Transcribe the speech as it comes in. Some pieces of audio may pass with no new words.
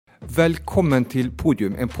Velkommen til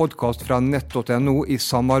Podium, en podcast fra nett.no i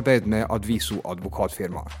samarbeid med Adviso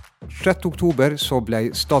advokatfirma. 6. oktober så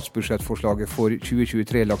ble statsbudsjettforslaget for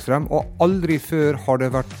 2023 lagt frem, og aldri før har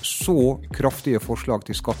det vært så kraftige forslag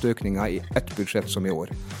til skatteøkninger i ett budsjett som i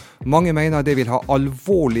år. Mange mener det vil ha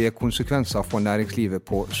alvorlige konsekvenser for næringslivet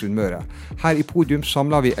på Sunnmøre. Her i Podium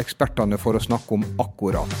samler vi ekspertene for å snakke om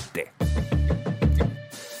akkurat det.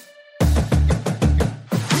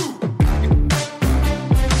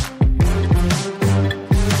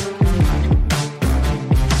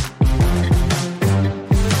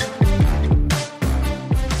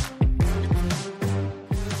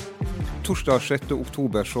 Torsdag 6.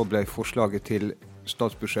 oktober så ble forslaget til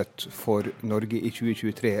statsbudsjett for Norge i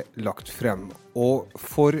 2023 lagt frem. Og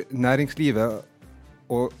for næringslivet,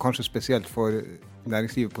 og kanskje spesielt for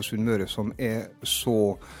næringslivet på Sunnmøre som er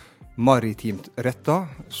så maritimt rettet,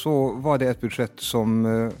 så var det et budsjett som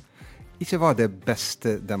ikke var det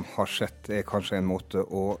beste de har sett, er kanskje en måte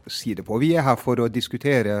å si det på. Vi er her for å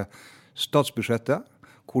diskutere statsbudsjettet,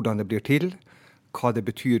 hvordan det blir til, hva det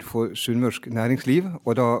betyr for sunnmørsk næringsliv,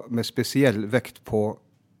 og da med spesiell vekt på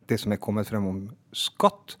det som er kommet frem om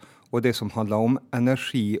skatt, og det som handler om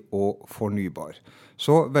energi og fornybar.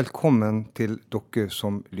 Så velkommen til dere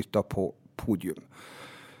som lytter på Podium.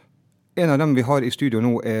 En av dem vi har i studio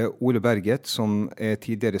nå er Ole Berget, som er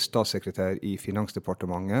tidligere statssekretær i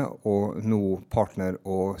Finansdepartementet, og nå partner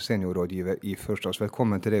og seniorrådgiver i First House.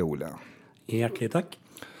 Velkommen til deg, Ole. Hjertelig takk.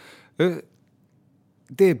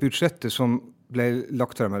 Det budsjettet som ble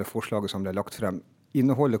lagt frem, eller forslaget som ble lagt frem,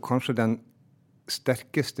 inneholder kanskje den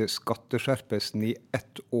sterkeste skatteskjerpelsen i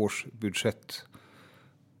ett års budsjett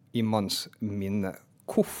i manns minne.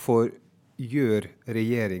 Hvorfor gjør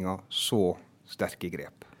regjeringen så sterke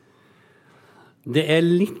grep? Det er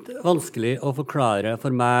litt vanskelig å forklare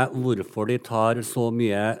for meg hvorfor de tar så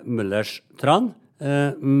mye Møllers tran,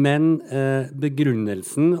 men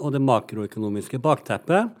begrunnelsen og det makroøkonomiske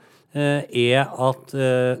bakteppet er at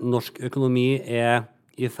norsk økonomi er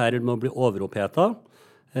i ferd med å bli overopphetet.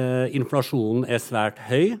 Inflasjonen er svært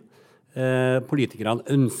høy. Politikerne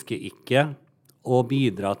ønsker ikke å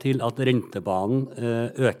bidra til at rentebanen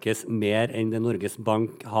økes mer enn det Norges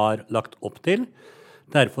Bank har lagt opp til.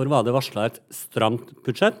 Derfor var det varslet et stramt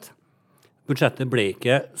budsjett. Budsjettet ble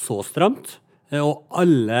ikke så stramt, og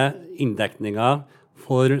alle inndekninger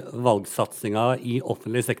for valgsatsinger i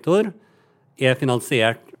offentlig sektor er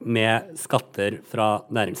finansiert med skatter fra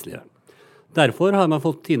næringslivet. Derfor har man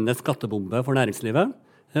fått tidenes skattebombe for næringslivet,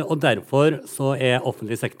 og derfor så er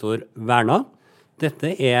offentlig sektor vernet.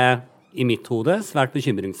 Dette er i mitt hode svært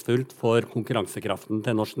bekymringsfullt for konkurransekraften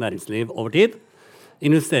til norsk næringsliv over tid.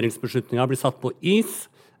 Investeringsbeslutninger blir satt på is,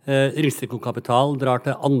 risikokapital drar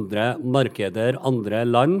til andre markeder, andre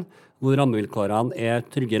land, hvor rammevilkårene er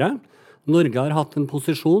tryggere. Norge har hatt en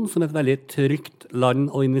posisjon som et veldig trygt land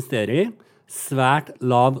å investere i, svært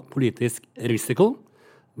lav politisk risiko.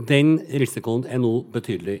 Den risikoen er nå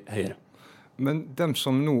betydelig høyere. Men de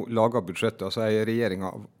som nå lager budsjettet, altså er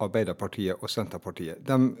regjeringen, Arbeiderpartiet og Senterpartiet,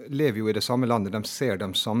 de lever jo i det samme landet, de ser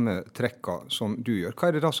de samme trekkene som du gjør.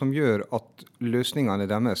 Hva er det da som gjør at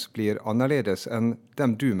løsningene deres blir annerledes enn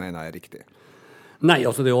dem du mener er riktig? Nei,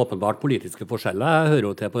 altså det er åpenbart politiske forskjeller. Jeg hører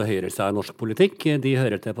jo til på høyresiden i norsk politikk, de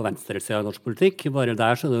hører til på venstresiden i norsk politikk. Bare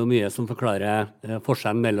der så er det jo mye som forklarer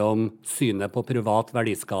forskjellen mellom synet på privat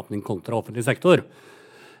verdiskapning kontra offentlig sektor.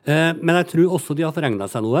 Men jeg tror også de har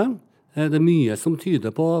forregnet seg noe. Det er mye som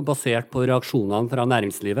tyder på, basert på reaksjonene fra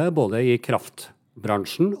næringslivet, både i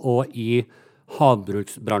kraftbransjen og i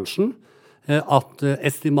havbruksbransjen, at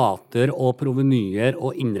estimater og provenyer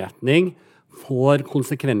og innretning får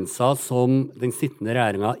konsekvenser som den sittende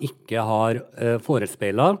regjeringen ikke har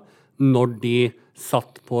forespeilet når de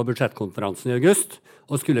satt på budsjettkonferansen i august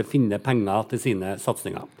og skulle finne penger til sine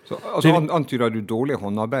satsninger. Så altså, antyder du dårlig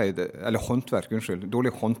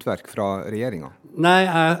håndverk fra regjeringen? Nei,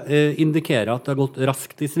 jeg indikerer at det har gått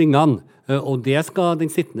raskt i svingene, og det skal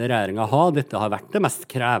den sittende regjeringen ha. Dette har vært det mest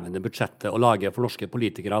krevende budsjettet å lage for norske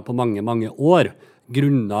politikere på mange, mange år,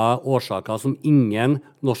 grunnet årsaker som ingen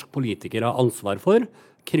norsk politiker har ansvar for.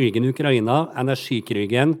 Krigen i Ukraina,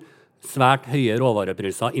 energikrigen, svært høye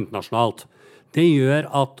råvarepriser internasjonalt. Det gjør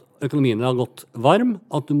at økonomien har gått varm,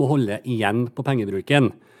 at du må holde igjen på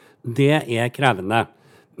pengebruken. Det er krevende.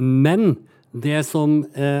 Men det som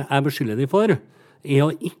jeg beskylder de for, er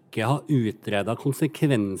å ikke ha utredet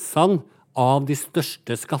konsekvensene av de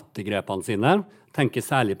største skattegrepene sine, tenker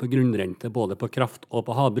særlig på grunnrente både på kraft og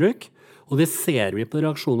på havbruk, og det ser vi på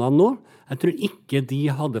reaksjonene nå. Jeg tror ikke de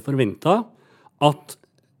hadde forventet at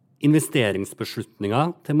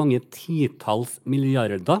investeringsbeslutninger til mange titalls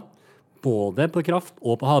milliarder, både på kraft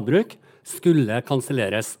og på havbruk, skulle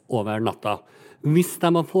kanselleres over natta. Hvis de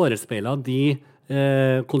har forespeilet de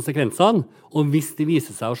konsekvensene, og hvis de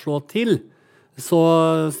viser seg å slå til, så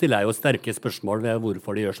stiller jeg jo sterke spørsmål ved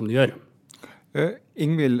hvorfor de gjør som de gjør.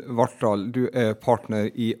 Ingvild Vartdal, du er partner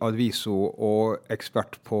i Adviso og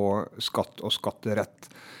ekspert på skatt og skatterett.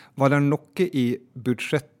 Var det noe i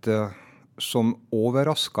budsjettet som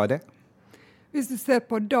overrasket det? Hvis du ser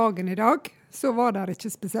på dagen i dag, så var det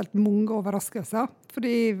ikke spesielt mange overraskelser.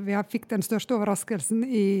 Fordi vi fikk den største overraskelsen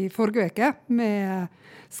i forrige uke med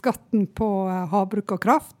skatten på havbruk og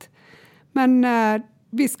kraft. Men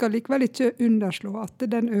vi skal likevel ikke underslå at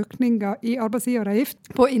den økningen i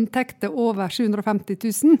arbeidsgiveravgift på inntekter over 750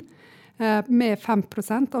 000 med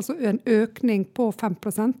 5%, altså en økning på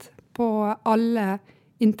 5% på alle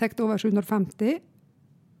inntekter over 750,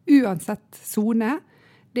 uansett zone,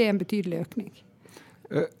 det er en betydelig økning.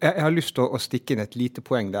 Jeg har lyst til å stikke inn et lite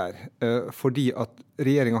poeng der, fordi at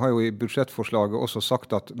regjeringen har jo i budsjettforslaget også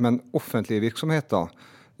sagt at men offentlige virksomheter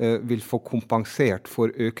vil få kompensert for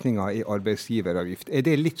økninger i arbeidsgiveravgift. Er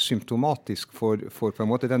det litt symptomatisk for på en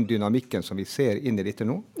måte den dynamikken som vi ser inn i dette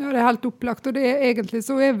nå? Ja, det er helt opplagt, og det er egentlig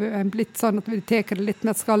så er vi blitt sånn at vi teker det litt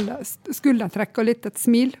med et skuldertrekk og litt et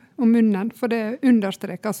smil om munnen, for det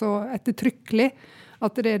understreker så ettertrykkelig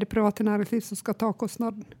at det er det private næringsliv som skal ta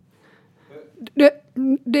kostnaden.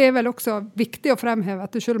 Det er vel også viktig å fremheve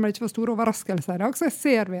at selv om det ikke var store overraskelser i dag, så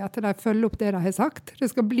ser vi at de følger opp det de har sagt. Det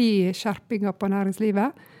skal bli skjerpinger på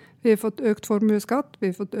næringslivet. Vi har fått økt formueskatt,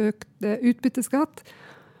 vi har fått økt utbytteskatt,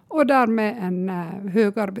 og dermed en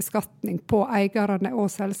høyere beskatning på eierne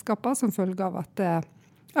og selskaper som følge av at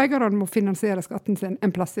eierne må finansiere skatten sin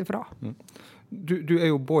en plass ifra. Du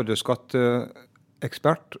er jo både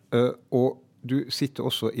skatteekspert og du sitter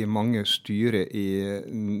også i mange styrer i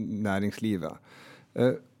næringslivet.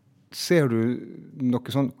 Ser du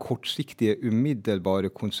noen sånn kortsiktige,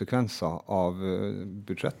 umiddelbare konsekvenser av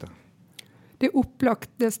budsjettet? Det er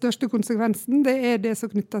opplagt det største konsekvensen, det er det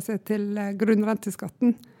som knytter seg til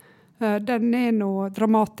grunnrenteskatten. Den er nå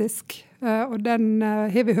dramatisk, og den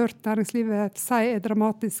har vi hørt næringslivet si er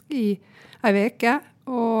dramatisk i en uke,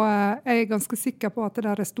 og jeg er ganske sikker på at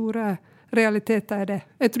det er store realiteter i det.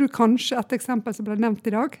 Jeg tror kanskje et eksempel som ble nevnt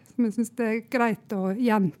i dag, som jeg synes det er greit å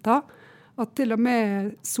gjenta, at til og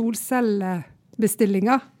med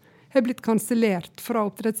solcellebestillinger har blitt kansellert fra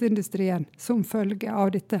oppdrettsindustrien som følge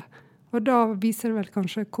av dette. Og da viser det vel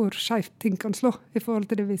kanskje hvor skjevt ting kan slå i forhold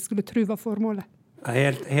til det vi skulle tro var formålet. Jeg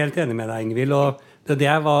er helt enig med deg, Ingvild, og det er det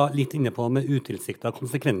jeg var litt inne på med utilsiktede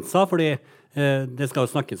konsekvenser, fordi det skal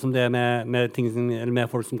jo snakkes om det med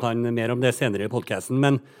folk som kan mer om det senere i podcasten,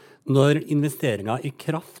 men når investeringer i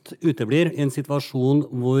kraft uteblir i en situasjon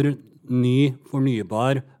hvor ny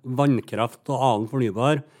fornybar vannkraft og annen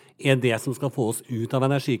fornybar er det som skal få oss ut av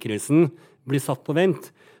energikrisen, blir satt på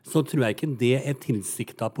vent, så tror jeg ikke det er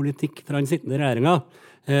tilsiktet politikk fra den sittende regjeringen.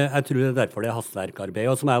 Jeg tror det er derfor det er hastverkarbeid,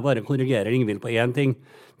 og så må jeg bare korrigere Ingvild på én ting.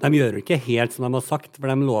 De gjør jo ikke helt som de har sagt, for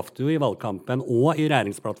de lovte jo i valgkampen og i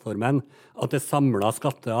regjeringsplattformen at det samlede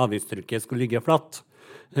skatte- og avgiftstrykket skulle ligge flatt.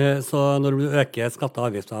 Så når du øker skatte- og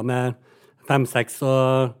avgifter med 5, 6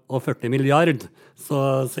 og 40 milliard,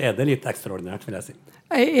 så er det litt ekstraordinært, vil jeg si.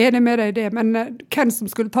 Jeg er enig med deg i det, men hvem som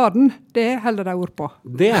skulle ta den, det holder de ord på.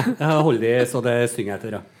 Det holder de så det synger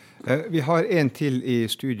etter, ja. Vi har en til i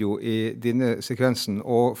studio i denne sekvensen,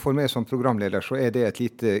 og for meg som programleder så er det et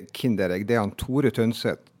lite kinderegg. Det er han Tore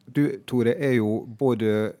Tønseth. Du, Tore, er jo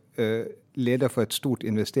både leder for et stort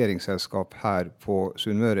investeringsselskap her på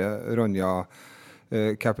Sunnmøre, Ronja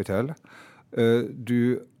Capital.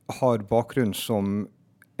 Du har bakgrunn som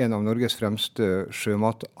en av Norges fremste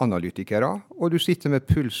sjømatanalytikere, og du sitter med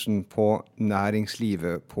pulsen på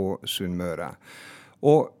næringslivet på Sunnmøre.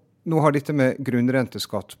 Og nå har dette med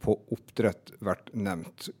grunnrenteskatt på oppdrett vært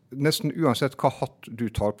nevnt. Nesten uansett hva hatt du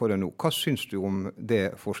tar på deg nå, hva syns du om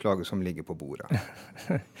det forslaget som ligger på bordet?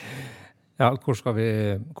 Ja, hvor skal vi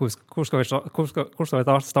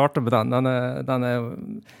starte med den?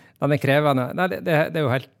 Den er krevende. Nei, det er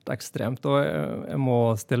jo helt ekstremt, og jeg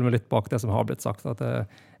må stille meg litt bak det som har blitt sagt, at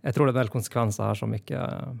jeg tror det er en del konsekvenser her som ikke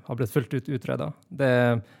har blitt fullt ut utredet.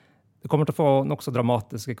 Det kommer til å få nok så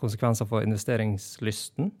dramatiske konsekvenser for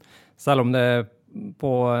investeringslysten, selv om det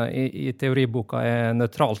i teoriboka er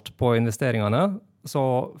nøytralt på investeringene, så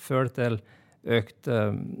fører det til økt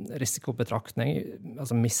risikobetraktning,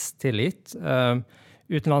 altså mistillit.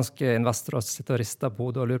 Utenlandske investorer sitter og rister på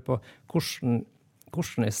hodet og lurer på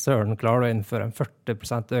hvordan i søren klarer å innføre en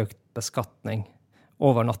 40% økt beskatning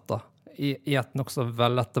over natta i et nok så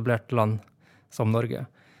veletablert land som Norge.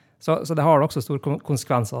 Så det har også store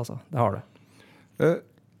konsekvenser, altså. Det har det.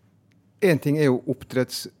 En ting er jo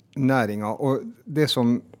oppdrettsnæringen, næringen, og det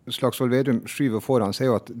som Slagsvold Vedum skyver foran seg,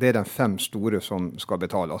 at det de 5 store som skal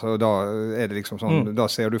betale. Altså, da det liksom sånn, da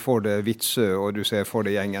ser du for det Vitsø, og du ser for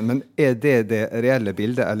det gjengen. Men det reelle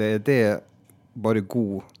bildet, eller det bare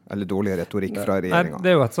god eller dårlig retorikk fra regjeringen?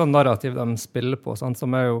 Det jo et sånn narrativ de spiller på, sant,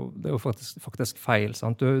 som det jo faktisk feil.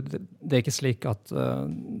 Sant? Det ikke slik at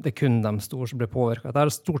det kun de store som blir påvirket.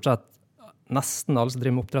 Det stort sett nesten alle som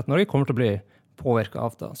driver med oppdrett i Norge kommer til å bli påvirket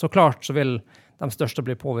av det. Så klart så vil de største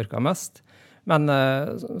bli påvirket mest. Men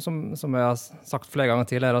som jeg har sagt flere ganger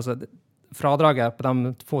tidligere, altså, fradraget på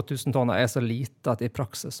de få tusen tonner så lite at i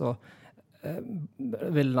praksis så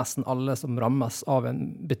vil nesten alle som rammes av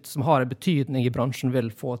som har en betydning i bransjen, vil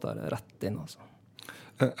få det rett inn. Altså.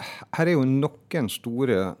 Her jo noen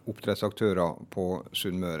store oppdrettsaktører på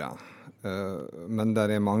Sunnmøre, men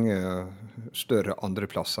det mange større andre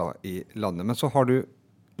plasser i landet. Men så har du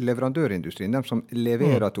leverandørindustrien, de som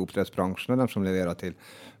leverer til oppdrettsbransjen, de som leverer til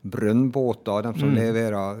brønnbåter, de som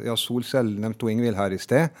leverer solceller, nevnte Ingvild her i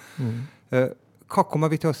sted. Hva kommer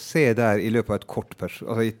vi til å se der i løpet av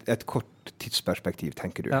et kort tidsperspektiv,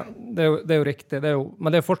 tenker du? Ja, det jo riktig.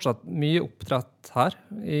 Men det fortsatt mye oppdrett her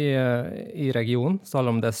i regionen, selv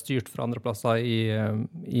om det styrt fra andre plasser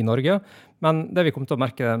i Norge. Men det vi kommer til å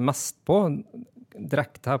merke mest på,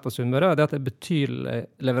 direkte her på Sunnmøre, det at det betydelig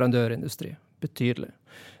leverandørindustri. Betydelig.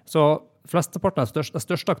 Så flesteparten av de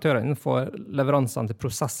største aktørene innenfor leveransene til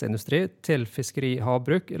prosessindustri, til fiskeri,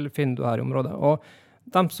 havbruk, eller finner du her i området. Og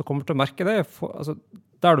de som kommer til å merke det,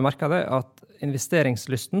 der du merker det, at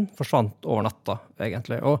investeringslysten forsvant over natta,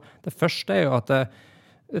 egentlig. Og det første jo at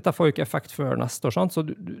dette får jo ikke effekt før neste år, sant? Så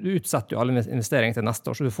du utsetter jo alle investeringer til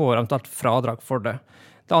neste år, så du får eventuelt fradrag for det.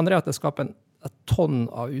 Det andre at det skaper et tonn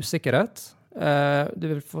av usikkerhet. Du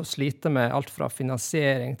vil få slite med alt fra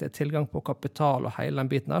finansiering til tilgang på kapital og hele den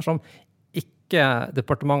biten her, som ikke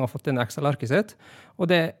departementet har fått inn i Excel-arket sitt.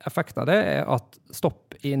 Og effekten av det at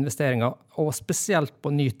stopp i investeringer, og spesielt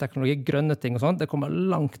på ny teknologi, grønne ting og sånt, det kommer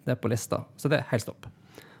langt ned på lista. Så det helt stopp.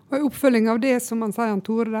 Og i oppfølging av det som man sier,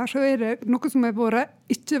 Tore, der, så det noe som har vært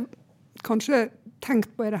ikke kanskje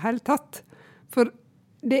tenkt på i det hele tatt. For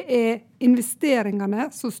det investeringene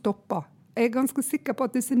som stopper. Jeg ganske sikker på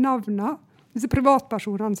at disse navnene, disse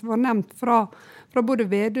privatpersonene som var nevnt fra både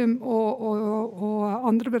Vedum og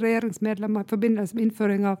andre regjeringsmedlemmer i forbindelse med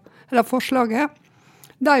innføring av forslaget,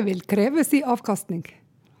 de vil kreve sin avkastning.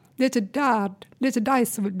 Det ikke de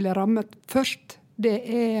som vil bli rammet først.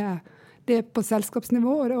 Det på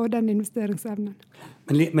selskapsnivå og den investeringsevnen.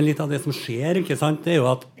 Men litt av det som skjer, ikke sant, det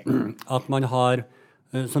jo at man har,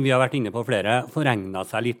 som vi har vært inne på flere,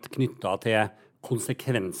 forregnet seg litt knyttet til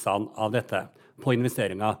konsekvensene av dette på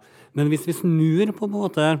investeringer. Men hvis vi snur på en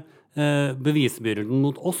måte bevisbyrden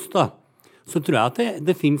mot oss, da, så tror jeg at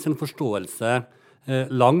det finnes en forståelse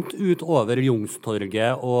langt ut over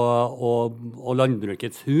Youngstorget og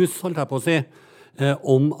landbrukets hus, holdt jeg på å si,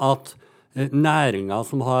 om at næringer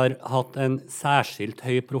som har hatt en særskilt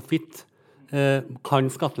høy profitt kan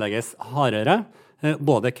skattlegges hardere,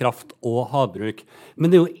 både kraft og havbruk.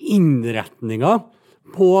 Men det jo innretninger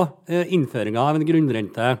på innføringen av en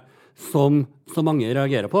grunnrente som så mange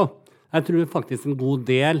reagerer på. Jeg tror faktisk en god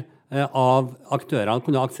del av aktørene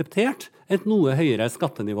kunne akseptert et noe høyere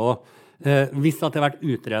skattenivå hvis at det hadde vært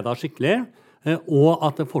utredet skikkelig, og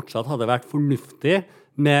at det fortsatt hadde vært fornuftig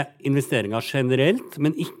med investeringer generelt,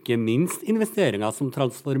 men ikke minst investeringer som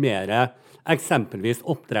transformerer eksempelvis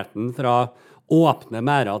oppdretten fra åpne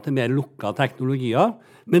merder til mer lukka teknologier.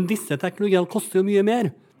 Men disse teknologiene koster jo mye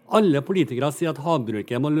mer. Alle politikere sier at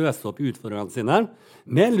havbruket må løse opp utfordringene sine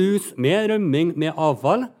med lus, med rømming, med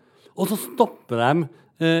avfall, og så stopper de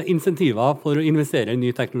insentiver for å investere i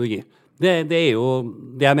ny teknologi. Det jo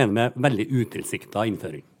det jeg mener med veldig utilsiktet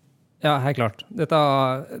innføring. Ja, helt klart. Det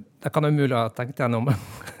kan jo mulig ha tenkt gjennom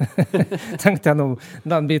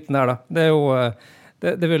den biten der, da. Det jo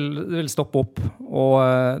det vil stoppe opp, og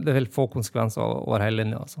det vil få konsekvenser over hele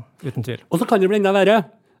linja, altså, uten tvil. Og så kan det bli enda verre.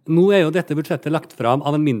 Nå jo dette budsjettet lagt fram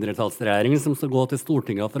av en mindretallsregjering som skal gå til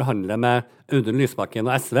Stortinget og forhandle med Audun Lysbakken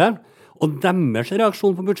og SV. Og deres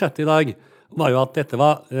reaksjon på budsjettet i dag var jo at dette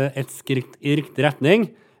var et skritt i riktig retning,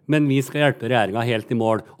 men vi skal hjelpe regjeringen helt i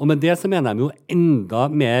mål. Og med det så mener de jo enda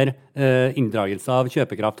mer inndragelse av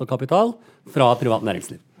kjøpekraft og kapital fra privat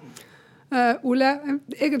næringsliv. Ole,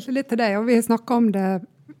 egentlig litt til deg, og vi har snakket om det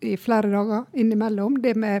i flere dager innimellom,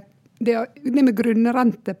 det med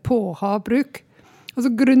grunnrente på havbruk.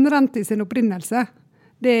 Altså grunnrente i sin opprinnelse,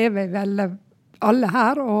 det vi vel alle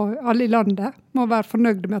her og alle i landet må være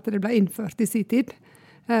fornøyde med at det ble innført i sin tid,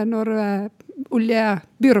 når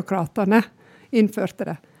oljebyråkratene innførte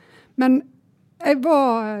det. Men jeg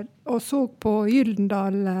var og så på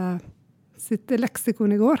Gyldendal sitt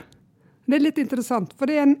leksikon i går. Det litt interessant, for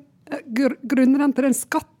det en grunnrente, det en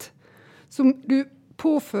skatt som du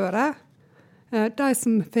påfører de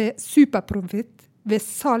som får superprofitt ved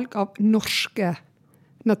salg av norske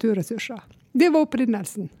naturressurser. Det var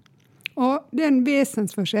opprinnelsen. Og det en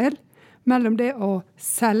vesensforskjell mellom det å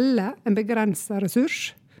selge en begrenset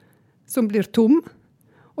ressurs som blir tom,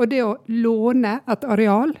 og det å låne et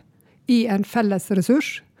areal i en felles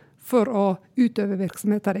ressurs for å utøve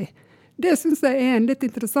virksomheten din. Det synes jeg en litt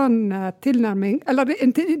interessant tilnærming, eller det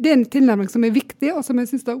er en tilnærming som viktig, og som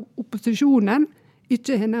jeg synes opposisjonen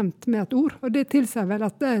ikke har nevnt med et ord. Og det tilsier vel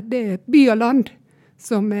at det er by og land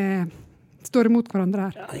som står imot hverandre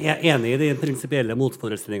her. Jeg er enig i de prinsipielle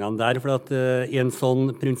motforestillingene der, for at i en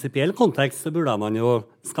sånn prinsipiell kontekst så burde man jo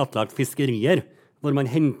skattlagt fiskerier, hvor man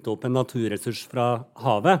henter opp en naturressurs fra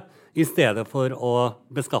havet, i stedet for å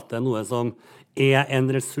beskatte noe som er en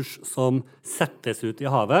ressurs som settes ut i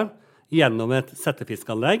havet gjennom et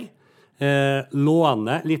settefiskanlegg,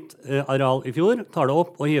 låner litt areal i fjor, tar det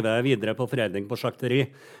opp og hiver videre på foredling på slakteri.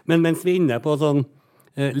 Men mens vi er inne på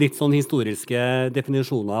litt sånn historiske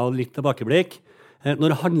definisjoner og litt tilbakeblikk,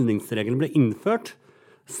 når handlingsregelen ble innført,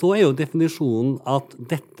 så er jo definisjonen at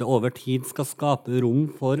dette over tid skal skape rom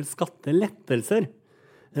for skattelettelser.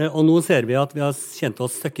 Og nå ser vi at vi har kjent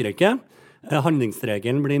oss søkkerekke.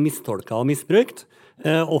 Handlingsregelen blir mistolket og misbrukt.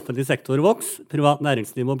 Offentlig sektor vokser, privat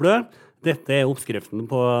næringsliv må blø. Dette er oppskriften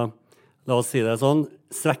på, la oss si det sånn,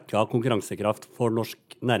 svekket konkurransekraft for norsk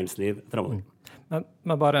næringsliv fremover.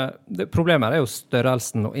 Men bare, problemet er jo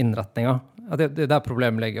størrelsen og innretningen. Det er der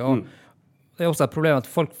problemet ligger. Og det er også et problem at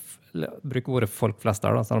folk bruker ordet folk flest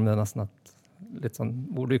der, selv om det er nesten et litt sånn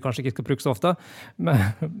ord du kanskje ikke skal bruke så ofte.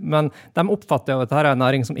 Men de oppfatter jo at dette er en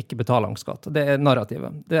næring som ikke betaler skatt. Det er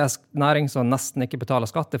narrativet. Det er en næring som nesten ikke betaler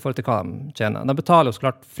skatt i forhold til hva de tjener. De betaler jo så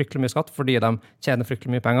klart fryktelig mye skatt fordi de tjener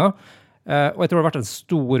fryktelig mye penger. Og jeg tror det har vært en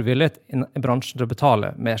stor vilje i bransjen til å betale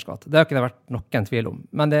mer skatt. Det har ikke det vært noen tvil om.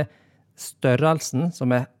 Men det er størrelsen som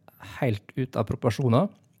er helt ut av proporsjoner.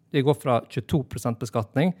 Vi går fra 22%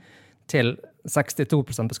 beskatning til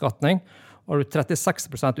 62% beskatning, og har du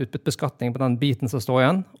 36% utbyttbeskatning på den biten som står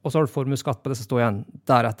igjen, og så har du formuesskatt på det som står igjen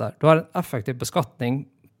deretter. Du har en effektiv beskatning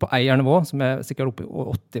på eiernivå som er sikkert oppe i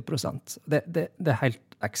 80%. Det er helt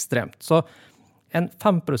ekstremt. Så en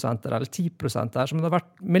 5% eller 10% der, som hadde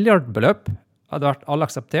vært milliardbeløp, hadde vært alle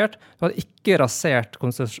akseptert. Du hadde ikke rasert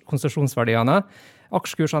konsesjonsverdiene.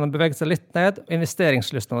 Aksjekursene hadde beveget seg litt ned, og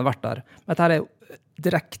investeringslysten hadde vært der. Men dette er jo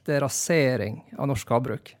direkte rasering av norsk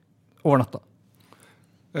havbruk over natta.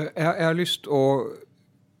 Jeg har lyst å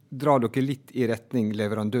dra dere litt i retning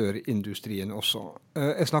leverandørindustrien også.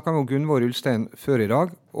 Jeg snakket med Gunvor Ulstein før i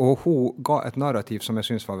dag, og hun ga et narrativ som jeg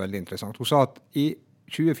synes var veldig interessant. Hun sa at i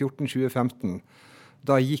 2014-2015,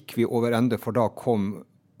 da gikk vi over ende, for da kom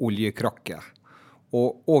oljekrakket.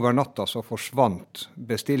 Og over natta så forsvant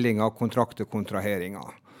bestillinger, kontrakter, kontraheringer.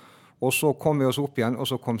 Og så kom vi oss opp igjen, og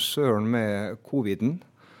så kom søren med coviden.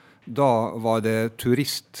 Da var det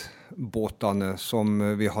turistbåtene som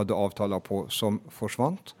vi hadde avtaler på som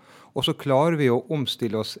forsvant. Og så klarer vi å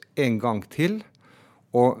omstille oss en gang til,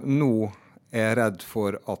 og nå er jeg redd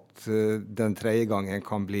for at den tredje gangen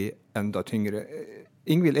kan bli enda tyngre.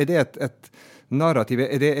 Ingvild, er det et narrativ,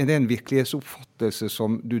 er det en virkelighetsoppfattelse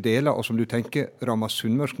som du deler, og som du tenker rammer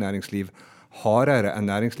sunnmørsk næringsliv hardere enn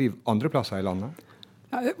næringsliv andre plasser i landet?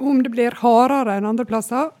 Ja, om det blir hardere enn andre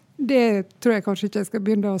plasser, det tror jeg kanskje ikke jeg skal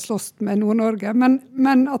begynne å slåss med Nord-Norge,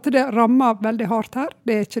 men at det rammer veldig hardt her,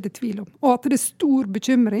 det er ikke det tvil om. Og at det er stor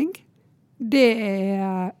bekymring, det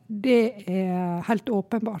er helt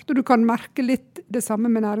åpenbart. Og du kan merke litt det samme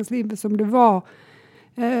med næringslivet som det var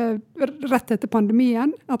rett etter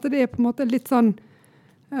pandemien, at det er på en måte litt sånn,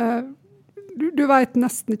 du vet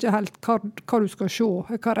nesten ikke helt hva du skal se,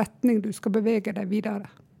 hva retning du skal bevege deg videre.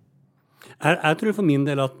 Jeg tror for min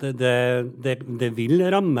del at det vil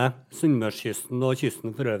ramme Sunnmørskysten og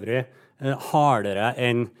kysten for øvrig hardere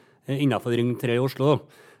enn innenfor Ring 3 i Oslo.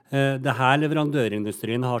 Det her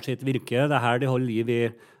leverandørindustrien har sitt virke, det her de holder liv i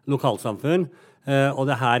lokalsamfunn, og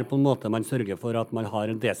det her på en måte man sørger for at man har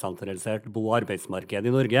en desentralisert bo- og arbeidsmarked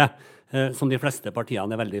i Norge, som de fleste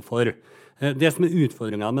partiene er veldig for. Det som er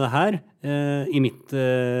utfordringen med det her,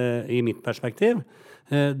 i mitt perspektiv,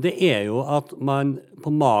 det er jo at man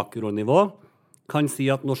på makronivå kan si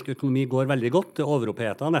at norsk økonomi går veldig godt, det er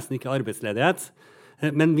overopphetet, nesten ikke arbeidsledighet.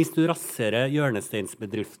 Men hvis du raserer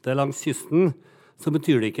hjørnesteinsbedrifter langs kysten, så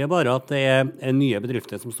betyr det ikke bare at det er nye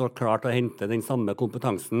bedrifter som står klart å hente den samme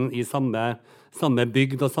kompetansen i samme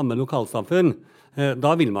bygd og samme lokalsamfunn.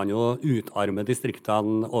 Da vil man jo utarme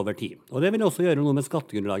distriktene over tid. Og det vil også gjøre noe med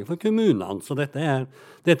skattegrunnlaget for kommunene. Så dette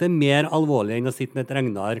er mer alvorlig enn å sitte med et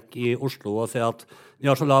regneark i Oslo og si at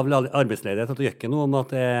vi har så lav arbeidsledighet at det gjør ikke noe om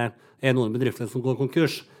at det er noen bedrifter som går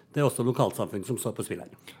konkurs. Det er også lokalsamfunn som står på spill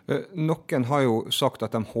her. Noen har jo sagt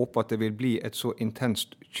at de håper at det vil bli et så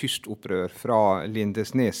intenst kystopprør fra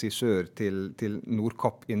Lindesnes i sør til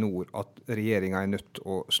Nordkapp i nord at regjeringen er nødt til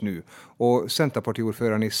å snu. Og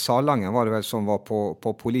Senterpartiordføreren i Salangen var det vel som var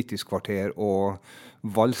på Politisk kvarter og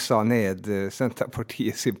valsa ned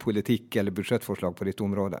Senterpartiet sin politikk eller budsjettforslag på dette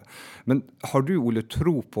området. Men har du, Ole,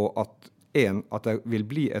 tro på at det vil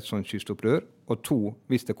bli et sånt kystopprør, og 2,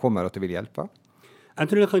 hvis det kommer, at det vil hjelpe? Jeg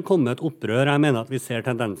tror det kan komme et opprør. Jeg mener at vi ser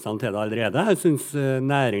tendensene til det allerede. Jeg synes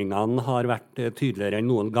næringene har vært tydeligere enn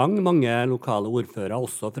noen gang. Mange lokale ordførere,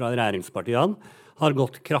 også fra regjeringspartiene, har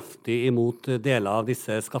gått kraftig imot deler av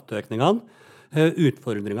disse skatteøkningene.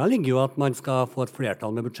 Utfordringen ligger jo at man skal få et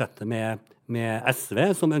flertall med budsjettet med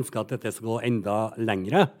SV, som ønsker at dette skal gå enda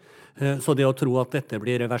lengre. Så det å tro at dette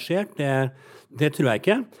blir reversert, det tror jeg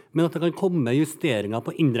ikke. Men at det kan komme justeringer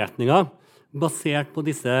på innretninger basert på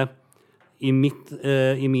disse i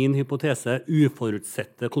min hypotese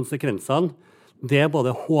uforutsette konsekvensene, det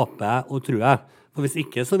både håper jeg og tror jeg. For hvis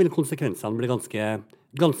ikke, så vil konsekvensene bli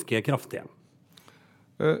ganske kraftige.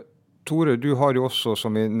 Tore, du har jo også,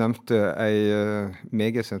 som vi nevnte, en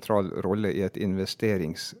meget sentral rolle i et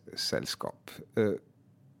investeringsselskap.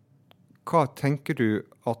 Hva tenker du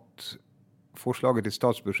at forslaget til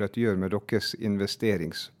statsbudsjett gjør med deres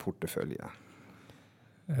investeringsportefølje?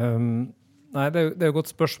 Nei, det er jo et godt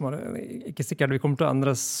spørsmål. Ikke sikkert vi kommer til å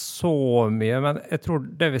endre så mye, men jeg tror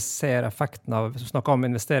det vi ser effekten av, hvis vi snakker om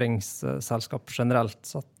investeringsselskap generelt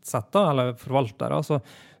sett, eller forvaltere, så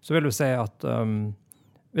vil du se at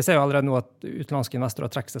vi ser jo allerede nå at utenlandske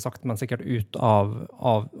investorer trekker seg sakte, men sikkert ut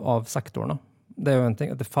av sektoren. Det er jo en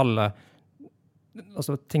ting at det faller,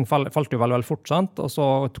 altså ting falt jo veldig fort, sant? Og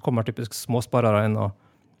så kommer typisk småsparere inn og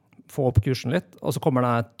får opp kursen litt, og så kommer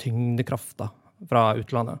det tyngdekrafta fra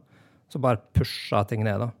utlandet. Så bare pusher ting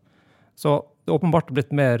ned. Så det er åpenbart blitt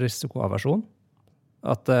mer risikoaversjon.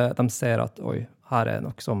 At de ser at oi, her er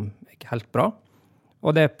noe som ikke er helt bra.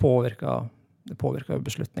 Og det påvirker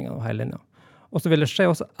beslutningene og hele linja. Og så vil det skje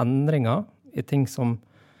også endringer i ting som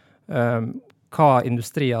hva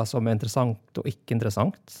industrier som er interessant og ikke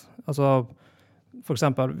interessant. Altså, for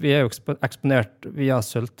eksempel, vi er jo eksponert via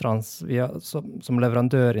Sølvtrans som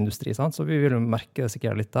leverandørindustri, sant? Så vi vil jo merke det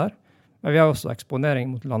sikkert litt der. Men vi har også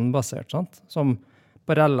eksponering mot landbasert, sant? Som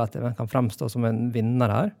på relativt kan fremstå som en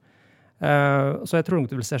vinner her. Så jeg tror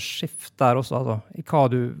nok du vil se skift der også, altså, i hva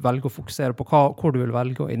du velger å fokusere på, hvor du vil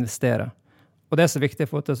velge å investere. Og det som er viktig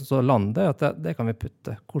for et land, det er at det kan vi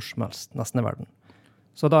putte hvor som helst nesten i verden.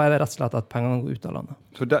 Så da er det rett og slett at pengene går ut av landet.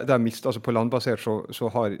 Så altså på landbasert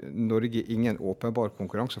så har Norge ingen åpenbar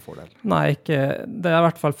konkurransefordel? Nei, ikke. Det er i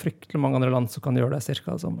hvert fall fryktelig mange andre land som kan gjøre det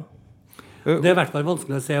cirka det samme. Det er i hvert fall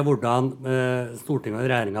vanskelig å se hvordan Stortinget og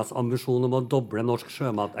regjeringens ambisjon om å doble norsk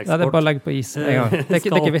sjømateksport det er bare å legge på is en gang. Det er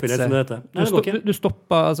ikke vits. Du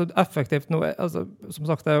stopper altså, effektivt nå. Altså, som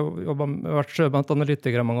sagt, jeg har vært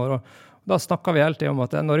sjømatanalytiker i mange år, og da snakker vi hele tiden om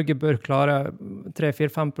at Norge bør klare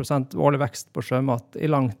 3-4-5% årlig vekst på sjømat i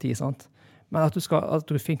lang tid, sant? Men at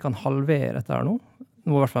du fint kan halvere dette her nå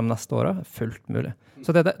i hvert fall neste året, er fullt mulig.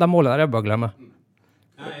 Så det målet der er bare å glemme.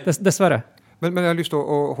 Dessverre. Men jeg har lyst til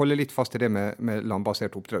å holde litt fast i det med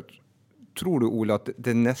landbasert oppdrett. Tror du, Ole, at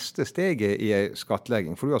det neste steget i en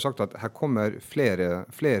skattlegging, for du har sagt at her kommer flere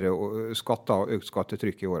skatter og økt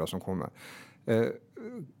skattetrykk i årene som kommer,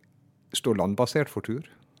 står landbasert for tur?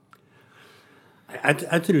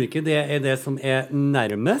 Jeg tror ikke det er det som er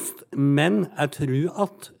nærmest, men jeg tror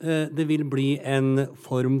at det vil bli en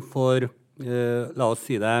form for, la oss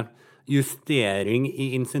si det, justering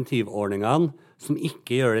i insentivordningene som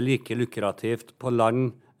ikke gjør det like lukrativt på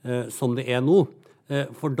land som det er nå.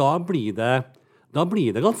 For da blir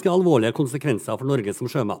det ganske alvorlige konsekvenser for Norge som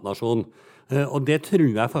sjømatnasjon. Og det tror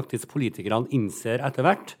jeg faktisk politikerne innser etter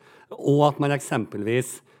hvert, og at man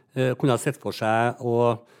eksempelvis kunne ha sett for seg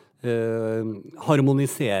å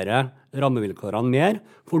harmonisere rammevilkårene mer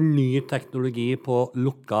for ny teknologi på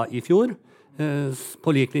lukka i fjor,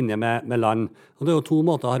 på lik linje med land. Og det er jo 2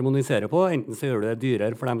 måter å harmonisere på. Enten så gjør du det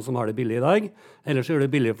dyrere for dem som har det billig i dag, eller så gjør du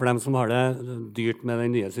det billig for dem som har det dyrt med det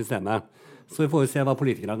nye systemet. Så vi får jo se hva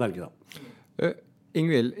politikerne velger da.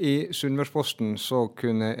 Ingvild, i Sunnmørsposten så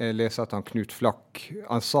kunne jeg lese at Knut Flakk,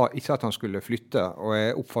 han sa ikke at han skulle flytte, og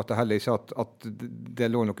jeg oppfattet heller ikke at det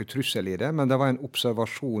lå noe trussel i det, men det var en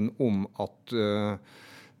observasjon om at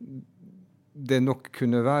det nok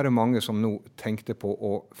kunne være mange som nå tenkte på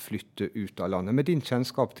å flytte ut av landet. Med din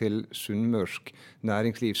kjennskap til sunnmørsk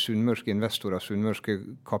næringsliv, sunnmørske investorer, sunnmørske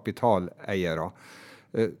kapitaleiere,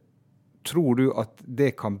 tror du at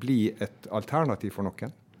det kan bli et alternativ for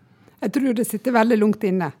noen? Jeg tror det sitter veldig langt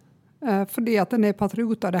inne, fordi at en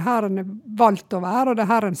patriot av det her en valgt å være, og det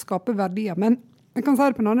her en skaper verdier. Men jeg kan si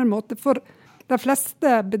det på en annen måte, for de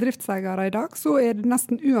fleste bedriftseiere i dag, så det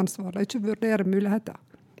nesten uansvarlig å ikke vurdere muligheter.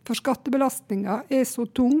 For skattebelastningen så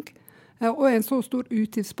tung, og en så stor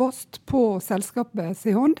utgiftspost på selskapets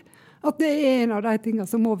hånd, at det en av de tingene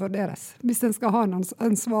som må vurderes, hvis en skal ha en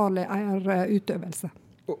ansvarlig eierutøvelse.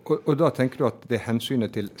 Og da tenker du at det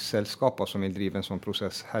hensynet til selskaper som vil drive en sånn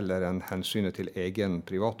prosess, heller enn hensynet til egen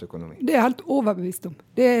privatøkonomi? Det helt overbevist om.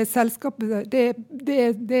 Det selskapet,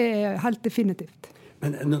 det helt definitivt.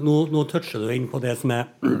 Men nå toucher du inn på det som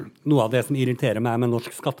noe av det som irriterer meg med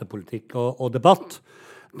norsk skattepolitikk og debatt.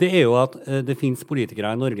 Det jo at det finnes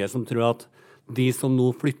politikere i Norge som tror at de som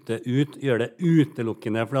nå flytter ut, gjør det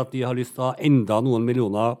utelukkende for at de har lyst til å ha enda noen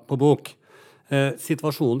millioner på bok.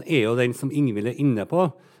 Situasjonen jo den som Ingvild inne på,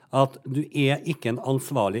 at du ikke en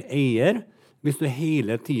ansvarlig eier hvis du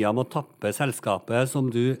hele tiden må tappe selskapet som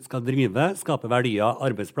du skal drive, skape verdier,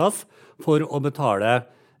 arbeidsplass, for å betale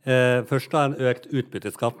først da en økt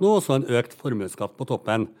utbytteskatt nå, og så en økt formuesskatt på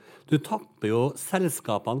toppen. Du tapper jo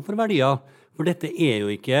selskapene for verdier, for dette jo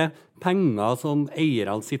ikke penger som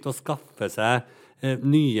eierne sitter og skaffer seg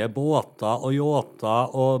nye båter og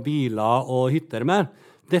yachter og biler og hytter med.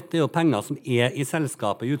 Dette jo penger som i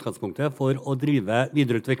selskapet i utgangspunktet for å drive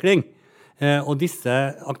videreutvikling. Og disse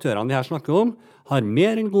aktørene vi her snakker om har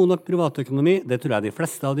mer enn god nok privatøkonomi, det tror jeg de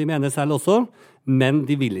fleste av de mener selv også, men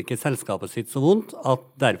de vil ikke selskapet sitt så vondt at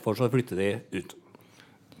derfor så flytter de ut.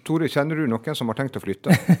 Tore, kjenner du noen som har tenkt å flytte?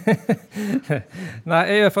 Nei,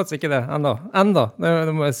 jeg gjør faktisk ikke det enda,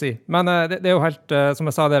 det må jeg si. Men det jo helt, som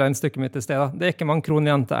jeg sa det regnestykket mitt i sted, det ikke mange kroner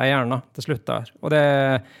igjen til eieren til slutt der. Og det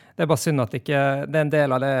bare synd at ikke, det en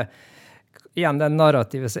del av det, igjen det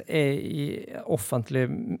narrativet som i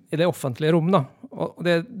det offentlige rom da. Og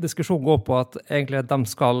det diskusjonen går på at egentlig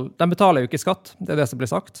de betaler jo ikke skatt, det det som blir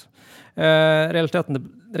sagt. Realiteten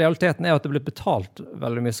at det blir betalt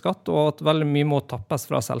veldig mye skatt, og at veldig mye må tappes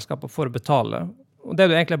fra selskapet for å betale. Og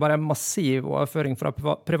det jo egentlig bare en massiv overføring fra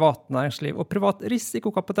privat næringsliv og privat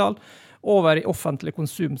risikokapital over i offentlig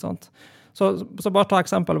konsum, sant? Så bare ta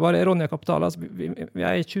eksempel, bare Ronja Kapital, altså vi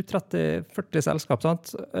i 20-30-40 selskap,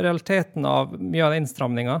 sant? Realiteten av mye av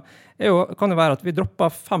innstramningen kan jo være at vi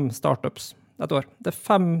dropper 5 startups et år. Det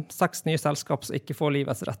 5-6 nye selskap som ikke får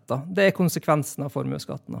livets rett da. Det konsekvensen av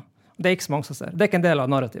formuesskatten. Det ikke så mange som ser. Det ikke en del av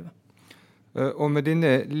narrativet. Og med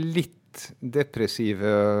denne litt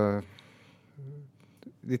depressive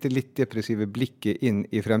blikket inn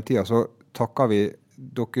i fremtiden, så takker vi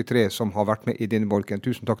dere tre som har vært med i denne bolken.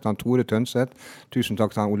 Tusen takk til Tore Tønseth, tusen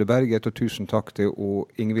takk til Ole Berget, og tusen takk til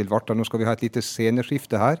Ingvild Vartdal. Nå skal vi ha et lite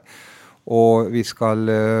sceneskifte her, og vi skal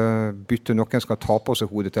bytte. Noen skal ta på seg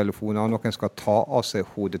hodetelefoner, noen skal ta av seg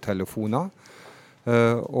hodetelefoner.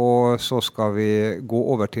 Og så skal vi gå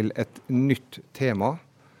over til et nytt tema,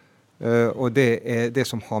 og det det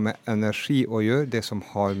som har med energi å gjøre, det som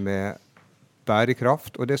har med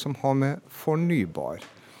bærekraft, og det som har med fornybar.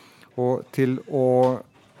 Og til å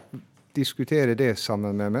diskutere det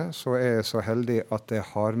sammen med meg, så jeg så heldig at jeg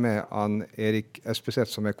har med Erik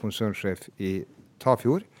Espeseth, som konsernsjef i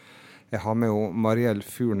Tafjord. Jeg har med Mariell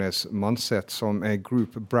Furnes Manseth, som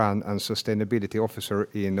Group Brand and Sustainability Officer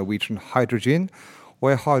i Norwegian Hydrogen. Og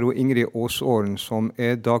jeg har Ingrid Aasåren, som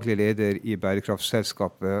daglig leder i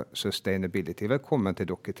bærekraftselskapet Sustainability. Velkommen til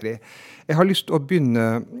dere tre. Jeg har lyst til å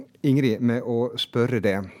begynne, Ingrid, med å spørre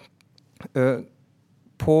deg.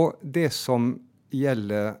 På det som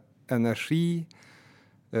gjelder energi,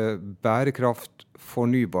 bærekraft,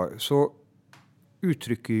 fornybar, så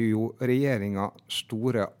uttrykker jo regjeringen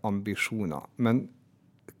store ambisjoner. Men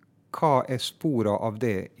hva sporene av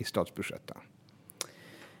det i statsbudsjettet?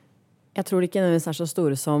 Jeg tror de ikke nødvendigvis så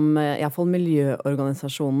store som i hvert fall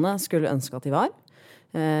miljøorganisasjonene skulle ønske at de var.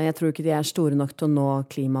 Jeg tror ikke de store nok til å nå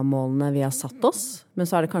klimamålene vi har satt oss, men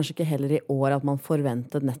så det kanskje ikke heller i år at man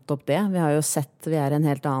forventet nettopp det. Vi har jo sett vi i en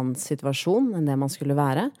helt annen situasjon enn det man skulle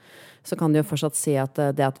være. Så kan de jo fortsatt si at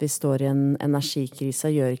det at vi står i en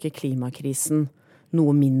energikrise gjør ikke klimakrisen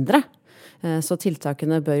noe mindre. Så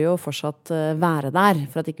tiltakene bør jo fortsatt være der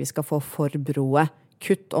for at ikke vi skal få forbroe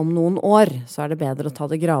kutt om noen år. Så det bedre å ta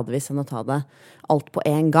det gradvis enn å ta det alt på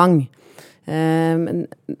en gang.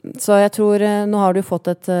 Så jeg tror, nå har du fått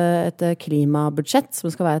et klimabudsjett som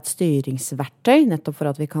skal være et styringsverktøy, nettopp for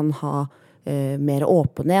at vi kan ha mer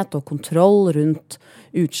åpenhet og kontroll rundt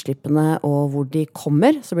utslippene og hvor de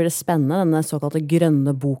kommer. Så blir det spennende, denne såkalte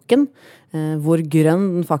grønne boken, hvor grønn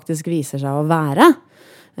den faktisk viser seg å være.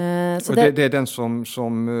 Så det er den som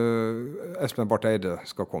Espen Barth Eide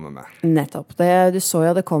skal komme med. Nettopp. Du så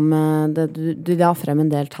jo det kom, du la frem en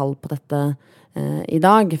del tall på dette i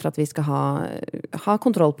dag, for at vi skal ha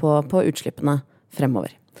kontroll på utslippene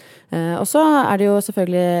fremover. Og så det jo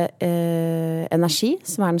selvfølgelig energi,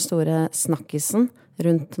 som den store snakkisen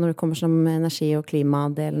rundt når det kommer som energi- og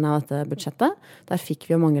klimadelen av dette budsjettet. Der fikk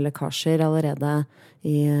vi jo mange lekkasjer allerede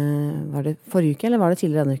var det forrige uke, eller var det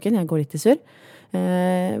tidligere denne uken? Jeg går litt i surr.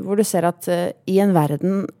 Hvor du ser at i en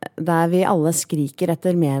verden der vi alle skriker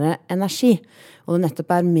etter mer energi, og det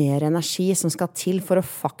nettopp mer energi som skal til for å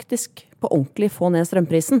faktisk på ordentlig få ned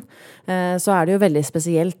strømprisen, så det jo veldig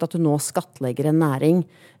spesielt at du nå skattlegger en næring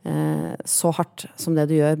så hardt som det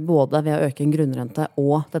du gjør, både ved å øke en grunnrente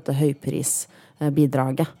og dette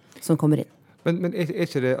høyprisbidraget som kommer inn. Men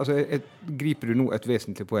ikke det, altså, griper du nå et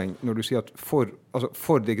vesentlig poeng når du sier at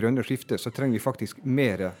for det grønne skiftet så trenger vi faktisk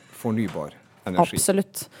mer fornybar energi?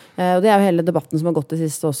 Absolutt. Og det jo hele debatten som har gått det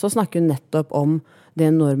siste også, snakker jo nettopp om det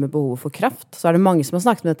enorme behovet for kraft. Så det mange som har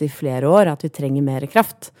snakket om dette i flere år, at vi trenger mer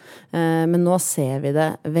kraft. Men nå ser vi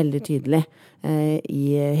det veldig tydelig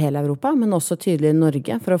i hele Europa, men også tydelig i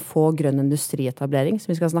Norge, for å få grønn industrietablering,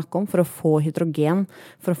 som vi skal snakke om, for å få hydrogen,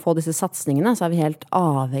 for å få disse satsningene, så vi helt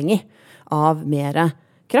avhengig av mer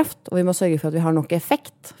kraft, og vi må sørge for at vi har nok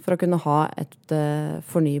effekt for å kunne ha et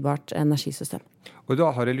fornybart energisystem. Og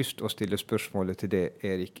da har jeg lyst til å stille spørsmålet til det,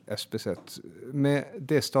 Erik Espeseth. Med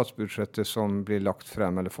det statsbudsjettet som blir lagt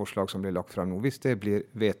frem, eller forslag som blir lagt frem nå, hvis det blir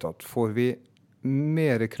vedtatt, får vi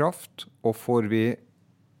mer kraft, og får vi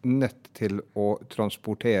nett til å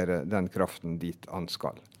transportere den kraften dit han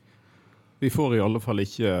skal? Vi får i alle fall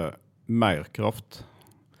ikke mer kraft.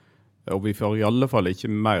 Og vi får i alle fall ikke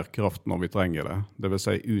mer kraft når vi trenger det. Det vil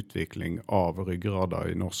si utvikling av ryggrader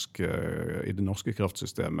i det norske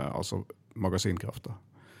kraftsystemet, altså magasinkrafter.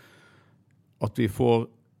 At vi får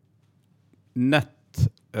nett,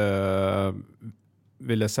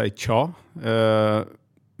 vil jeg si tja.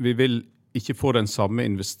 Vi vil ikke få den samme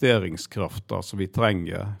investeringskraften som vi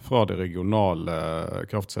trenger fra de regionale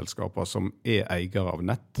kraftselskaper som eier av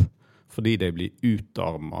nett, fordi de blir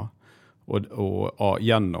utarmet og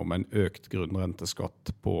gjennom en økt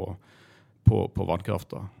grunnrenteskatt på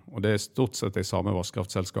vannkraften. Og det stort sett de samme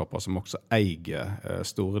vannkraftselskaper som også eier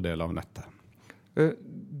store deler av nettet.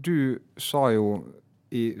 Du sa jo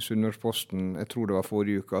i Sunnmørsposten, jeg tror det var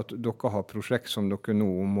forrige uke, at dere har prosjekt som dere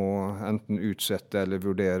nå må enten utsette eller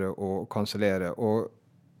vurdere å kansellere. Og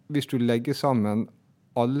hvis du legger sammen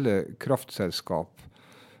alle kraftselskap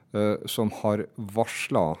som har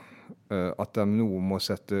varslet at de nå må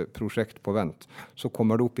sette prosjekt på vent, så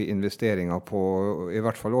kommer det opp i investeringer på i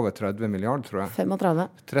hvert fall over 30 milliard, tror jeg.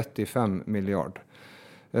 35 milliard.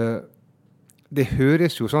 Det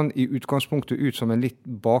høres jo sånn i utgangspunktet ut som en litt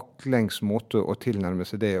baklengs måte å tilnærme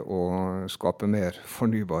seg det å skape mer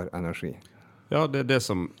fornybar energi. Ja, det det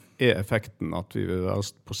som effekten, at vi vil være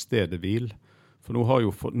på stedet hvil. For nå har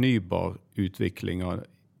jo fornybarutviklingen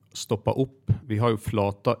stoppet opp. Vi har jo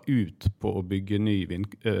flatet ut på å bygge ny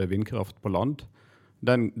vindkraft på land.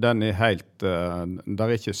 Den helt,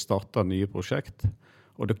 der ikke startet nye prosjekt.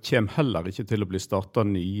 Og det kommer heller ikke til å bli startet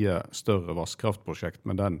nye, større vasskraftprosjekt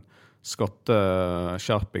med den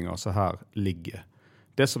skatteskjerpingen som her ligger.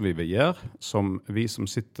 Det som vi vil gjøre, vi som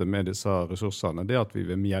sitter med disse ressursene, det at vi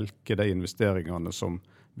vil melke de investeringene som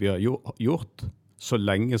vi har gjort så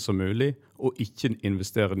lenge som mulig, og ikke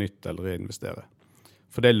investere nytt eller reinvestere.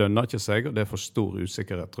 For det lønner ikke seg, og det for stor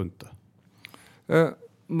usikkerhet rundt det.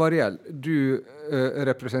 Mariell, du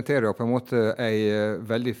representerer jo på en måte en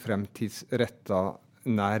veldig fremtidsrettet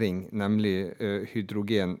næring, nemlig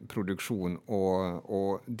hydrogenproduksjon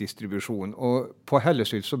og distribusjon. Og på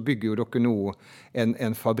Hellesylt så bygger jo dere nå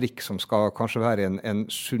en fabrikk som skal kanskje være en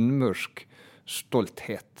sunnmørsk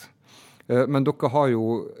stolthet. Men dere har jo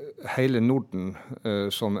hele Norden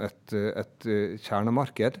som et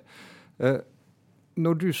kjernemarked.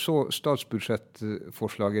 Når du så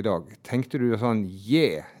statsbudsjettforslag i dag, tenkte du sånn,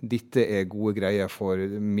 dette gode greier for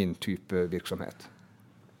min type virksomhet?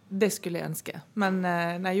 Det skulle jeg ønske, men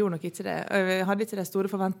jeg gjorde nok ikke det. Jeg hadde ikke de store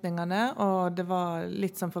forventningene, og det var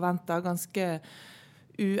litt som forventet, ganske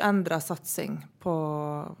uendret satsing på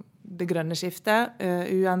det grønne skiftet,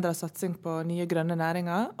 uendret satsing på nye grønne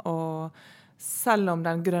næringer, og selv om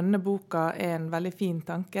den grønne boka en veldig fin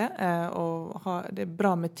tanke, og det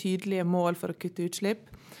bra med tydelige mål for å kutte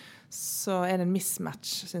utslipp, så det en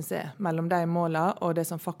mismatch, synes jeg, mellom de målene og det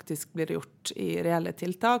som faktisk blir gjort i reelle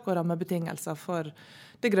tiltak og rammebetingelser for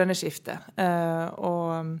det grønne skiftet.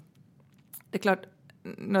 Og det klart,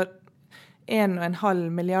 når 1,5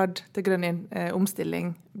 milliard til grønn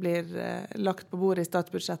omstilling blir lagt på bordet i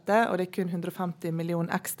statsbudsjettet, og det kun 150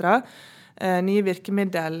 millioner ekstra. Nye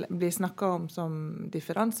virkemiddel blir snakket om som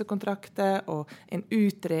differansekontrakter og en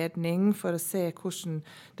utredning for å se hvordan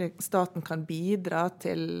staten kan bidra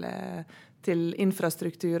til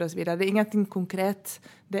infrastruktur og så videre. Det ingenting konkret,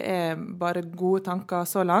 det bare gode tanker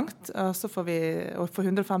så langt, og så får vi få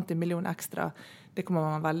 150 millioner ekstra. Det kommer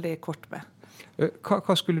man veldig kort med.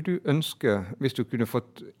 Hva skulle du ønske hvis du kunne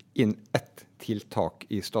fått inn ett tiltak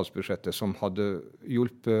i statsbudsjettet som hadde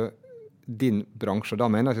hjulpet din bransje? Da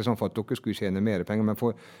mener jeg sånn for at dere skulle tjene mer penger, men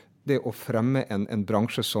for det å fremme en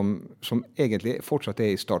bransje som egentlig fortsatt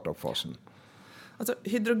i startup-fasen. Altså,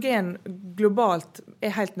 hydrogen globalt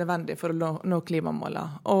helt nødvendig for å nå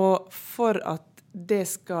klimamålene. Og for at det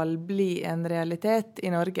skal bli en realitet i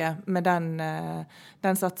Norge med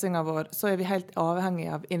den satsingen vår, så vi helt avhengig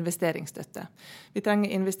av investeringsstøtte. Vi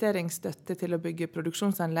trenger investeringsstøtte til å bygge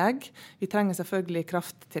produksjonsanlegg. Vi trenger selvfølgelig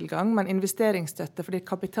krafttilgang, men investeringsstøtte for det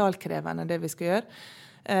kapitalkrevende det vi skal gjøre.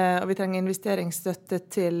 Og vi trenger investeringsstøtte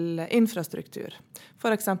til infrastruktur,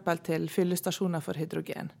 for eksempel til fyllestasjoner for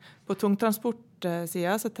hydrogen. På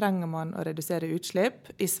tungtransportsiden så trenger man å redusere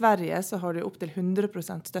utslipp. I Sverige så har du opp til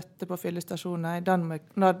 100% støtte på fyllestasjoner. I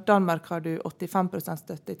Danmark har du 85%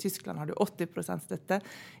 støtte, i Tyskland har du 80% støtte.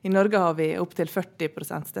 I Norge har vi opp til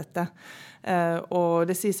 40% støtte. Og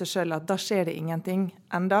det sier seg selv at da skjer det ingenting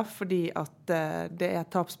enda, fordi at det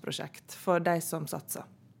et tapsprosjekt for de som satser.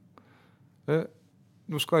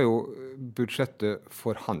 Nå skal jo budsjettet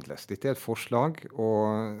forhandles. Dette et forslag,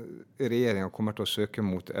 og regjeringen kommer til å søke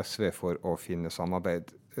mot SV for å finne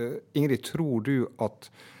samarbeid. Ingrid, tror du at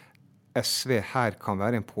SV her kan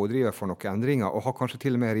være en pådriver for noen endringer, og har kanskje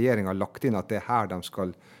til og med regjeringen lagt inn at det her de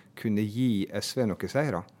skal kunne gi SV noen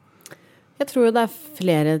seire? Jeg tror det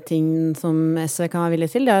flere ting som SV kan være villig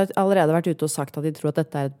til. De har allerede vært ute og sagt at de tror at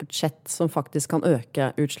dette et budsjett som faktisk kan øke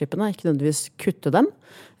utslippene, ikke nødvendigvis kutte dem.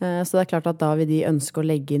 Så det klart at da vil de ønske å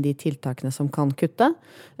legge inn de tiltakene som kan kutte.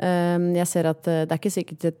 Jeg ser at det ikke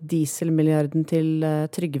sikkert at dieselmilliarden til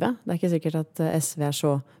Trygve. Det ikke sikkert at SV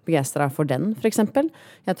så begeistret for den, for eksempel.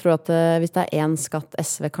 Jeg tror at hvis det en skatt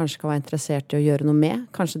SV kanskje kan være interessert i å gjøre noe med,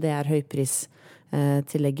 kanskje det høypris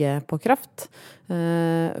tillegget på kraft,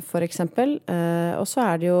 for eksempel. Og så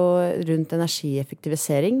det jo rundt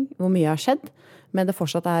energieffektivisering, hvor mye har skjedd, men det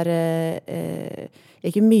fortsatt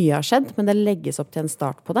ikke mye har skjedd, men det legges opp til en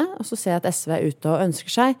start på det, og så ser jeg at SV ute og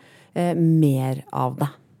ønsker seg mer av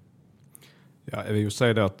det. Ja, jeg vil jo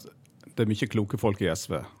si det at det mye kloke folk i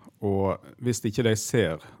SV, og hvis ikke de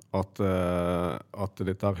ser at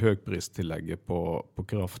dette høypristillegget på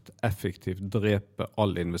kraft effektivt dreper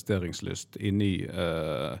all investeringslyst i ny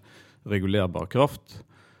regulerbar kraft,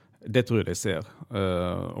 det tror jeg de ser.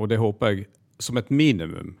 Og det håper jeg som et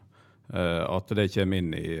minimum at det kommer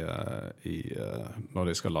inn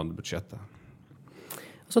når de skal lande budsjettet.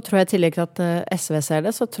 Så tror jeg i tillegg til at SV ser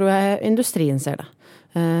det, så tror jeg industrien ser det.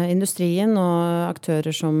 Industrien og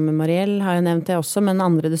aktører som Mariell har jo nevnt det også, men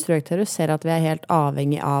andre industriaktører ser at vi helt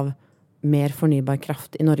avhengig av mer fornybar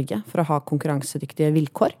kraft i Norge for å ha konkurransedyktige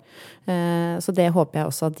vilkår. Så det håper jeg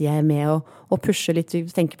også at de med å pushe litt.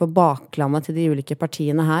 Vi tenker på baklandet til de ulike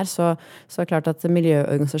partiene her, så klart at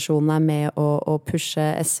miljøorganisasjonene med å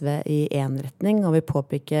pushe SV i en retning, og vi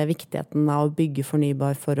påpeker viktigheten av å bygge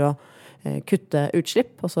fornybar for å kutte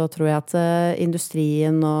utslipp, og så tror jeg at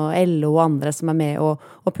industrien og LO og andre som med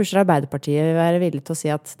og pusher Arbeiderpartiet vil være villige til å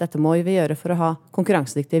si at dette må vi gjøre for å ha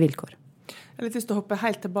konkurransedyktige vilkår. Jeg har litt lyst til å hoppe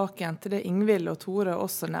helt tilbake igjen til det Ingvild og Tore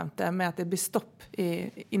også nevnte, med at det blir stopp i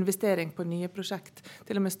investering på nye prosjekt,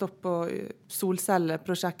 til og med stopp på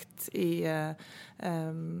solcelleprosjekt i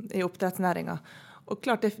oppdrettsnæringen. Og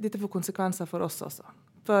klart dette får konsekvenser for oss også.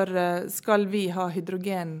 For skal vi ha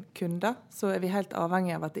hydrogenkunder, så vi helt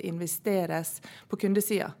avhengig av at det investeres på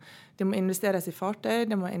kundesiden. Det må investeres i fartøy,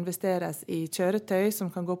 det må investeres i kjøretøy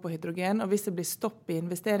som kan gå på hydrogen, og hvis det blir stopp i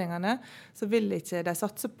investeringene, så vil ikke de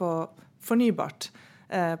satse på fornybart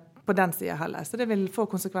på den siden heller. Så det vil få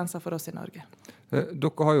konsekvenser for oss i Norge.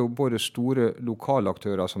 Dere har jo både store lokale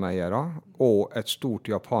aktører som eiere, og et stort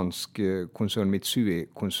japansk konsern,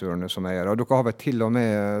 Mitsui-konsernet som eiere. Dere har vel til og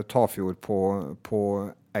med Tafjord på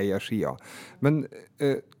eiersiden. Men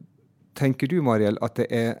tenker du, Mariell, at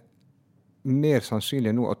det mer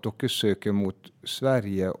sannsynlig nå at dere søker mot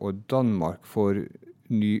Sverige og Danmark for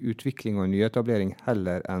nyutvikling og nyetablering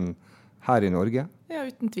heller enn her i Norge? Ja,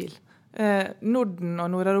 uten tvil. Norden og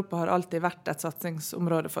Nord-Europa har alltid vært et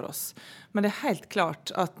satsingsområde for oss. Men det er helt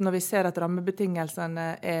klart at når vi ser at rammebetingelsene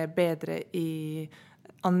er bedre i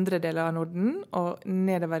andre deler av Norden og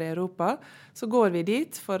nedover i Europa, så går vi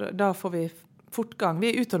dit, for da får vi fortgang. Vi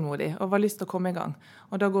er utålmodige og har lyst til å komme i gang,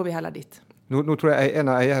 og da går vi heller dit. Nå tror jeg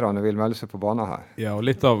en av eierne vil melde seg på banen her. Ja, og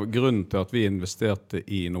litt av grunnen til at vi investerte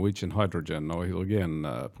i Norwegian Hydrogen og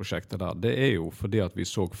hydrogenprosjektet der, det er jo fordi at vi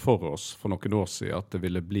så for oss for noen år siden at det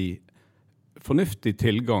ville bli fornuftig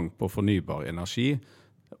tilgang på fornybar energi,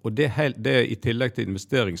 og det i tillegg til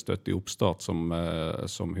investeringsstøtte i oppstart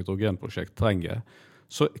som hydrogenprosjekt trenger,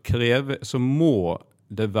 så må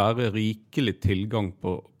det være rikelig tilgang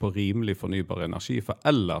på rimelig fornybar energi, for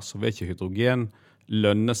ellers vil ikke hydrogen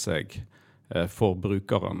lønne seg for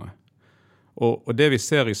brukerne. Og det vi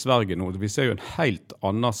ser i Sverige nå, vi ser jo en helt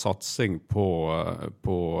annen satsing på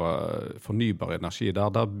fornybar energi.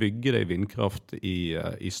 Der bygger de vindkraft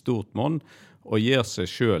i stort monn, og gir seg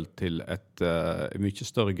selv til et mye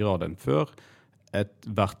større grad enn før, et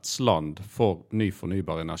vertsland for ny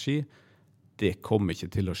fornybar energi. Det kommer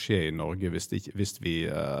ikke til å skje i Norge hvis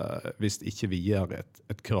ikke vi gjør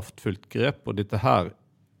et kraftfullt grep, og dette her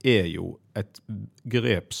er jo et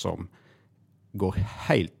grep som går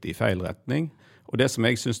helt i feil retning. Og det som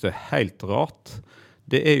jeg synes er helt rart,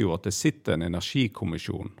 det er jo at det sitter en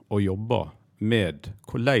energikommisjon og jobber med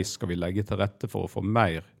hvordan skal vi legge til rette for å få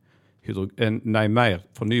mer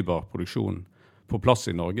fornybar produksjon på plass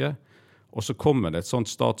i Norge. Og så kommer det et sånt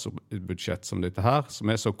statsbudsjett som dette her, som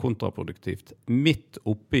er så kontraproduktivt, midt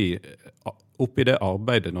oppi det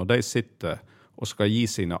arbeidet når de sitter og skal gi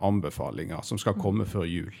sine anbefalinger som skal komme før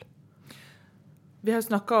jul. Vi har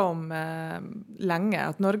snakket om lenge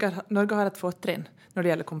at Norge har et fortrinn når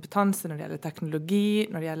det gjelder kompetanse, når det gjelder teknologi,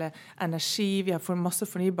 når det gjelder energi. Vi har masse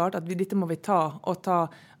fornybart, at dette må vi ta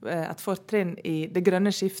et fortrinn i det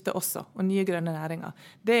grønne skiftet også, og nye grønne næringer.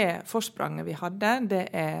 Det forspranget vi hadde, det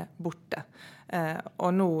er borte. Og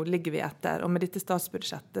nå ligger vi etter, og med dette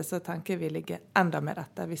statsbudsjettet så tenker jeg vi ligger enda mer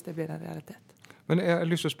etter hvis det blir en realitet. Men jeg har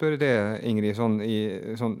lyst til å spørre det, Ingrid, i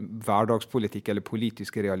hverdagspolitikk eller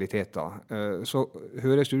politiske realiteter. Så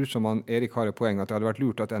høres det ut som Erik har et poeng at det hadde vært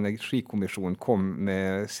lurt at Energikommisjonen kom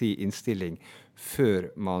med sin innstilling før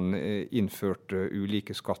man innførte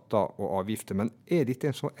ulike skatter og avgifter. Men er dette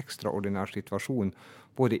en så ekstraordinær situasjon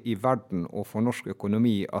både i verden og for norsk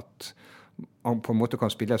økonomi at man på en måte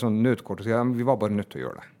kan spille et sånn nødkort og si at vi var bare nødt til å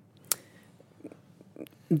gjøre det?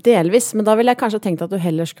 Delvis, men da ville jeg kanskje tenkt at du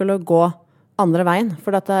heller skulle gå andre veien,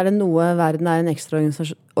 for at det noe verden en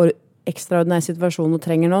ekstraordinær situasjon og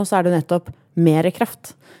trenger nå, så det nettopp mer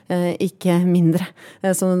kraft, ikke mindre,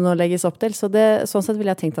 som det nå legges opp til. Så sånn sett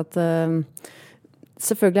ville jeg tenkt at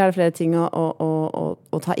selvfølgelig det flere ting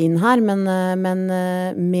å ta inn her, men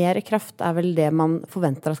mer kraft vel det man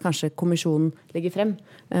forventer at kanskje kommisjonen legger frem,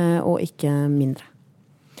 og ikke mindre.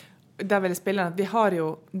 Der vil jeg spille at vi har jo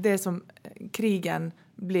det som krigen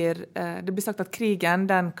det blir sagt at krigen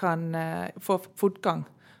den kan få fortgang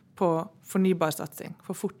på fornybarsatsing,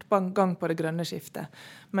 få fortgang på det grønne skiftet.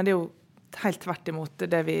 Men det er jo helt tvert imot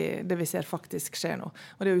det vi ser faktisk skjer nå.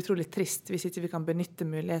 Og det er jo utrolig trist hvis ikke vi kan benytte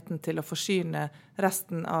muligheten til å forsyne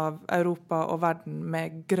resten av Europa og verden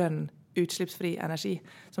med grønn utslippsfri energi,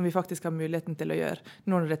 som vi faktisk har muligheten til å gjøre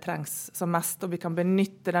nå når det trengs som mest, og vi kan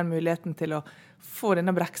benytte den muligheten til å få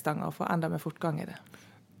denne brekkstangen og få enda mer fortgang i det.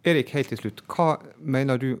 Erik, helt til slutt, hva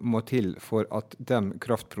mener du må til for at de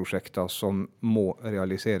kraftprosjekter som må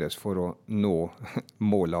realiseres for å nå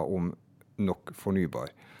målet om nok fornybar,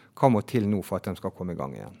 hva må til nå for at de skal komme i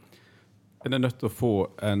gang igjen? En nødt til å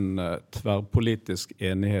få en tverrpolitisk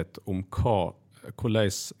enighet om hvordan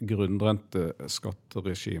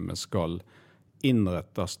grunnrenteskatteregimet skal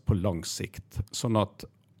innrettes på lang sikt, sånn at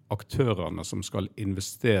aktørene som skal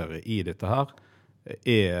investere i dette her,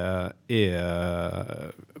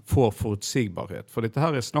 får forutsigbarhet. For dette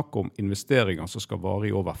her snakk om investeringer som skal vare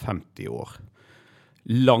i over 50 år.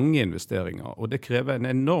 Lange investeringer, og det krever en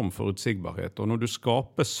enorm forutsigbarhet. Og når du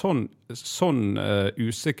skaper sånn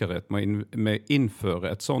usikkerhet med å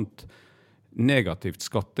innføre et sånt negativt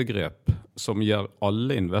skattegrep som gjør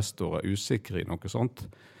alle investorer usikre i noe sånt,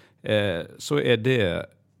 så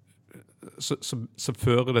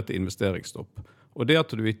fører det til investeringsstopp. Og det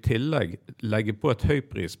at du i tillegg legger på et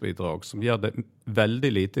høyprisbidrag som gjør det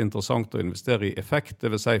veldig lite interessant å investere i effekt,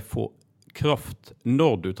 det vil si få kraft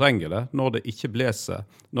når du trenger det, når det ikke blåser,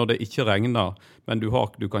 når det ikke regner, men du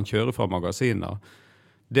kan kjøre fra magasiner,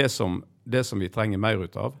 det som vi trenger mer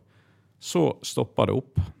ut av, så stopper det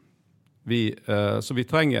opp. Så vi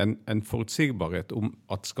trenger en forutsigbarhet om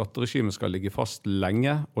at skatteregimet skal ligge fast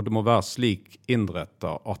lenge, og det må være slik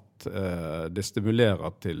innrettet at det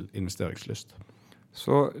stimulerer til investeringslyst.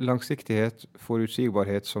 Så langsiktighet,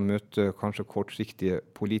 forutsigbarhet som møter kanskje kortsiktige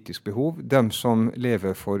politiske behov. Dem som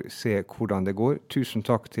lever får se hvordan det går. Tusen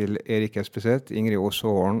takk til Erik Espeseth, Ingrid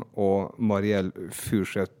Aasehorn og Mariell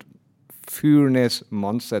Furnes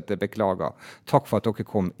Manseth, beklager. Takk for at dere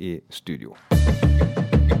kom i studio.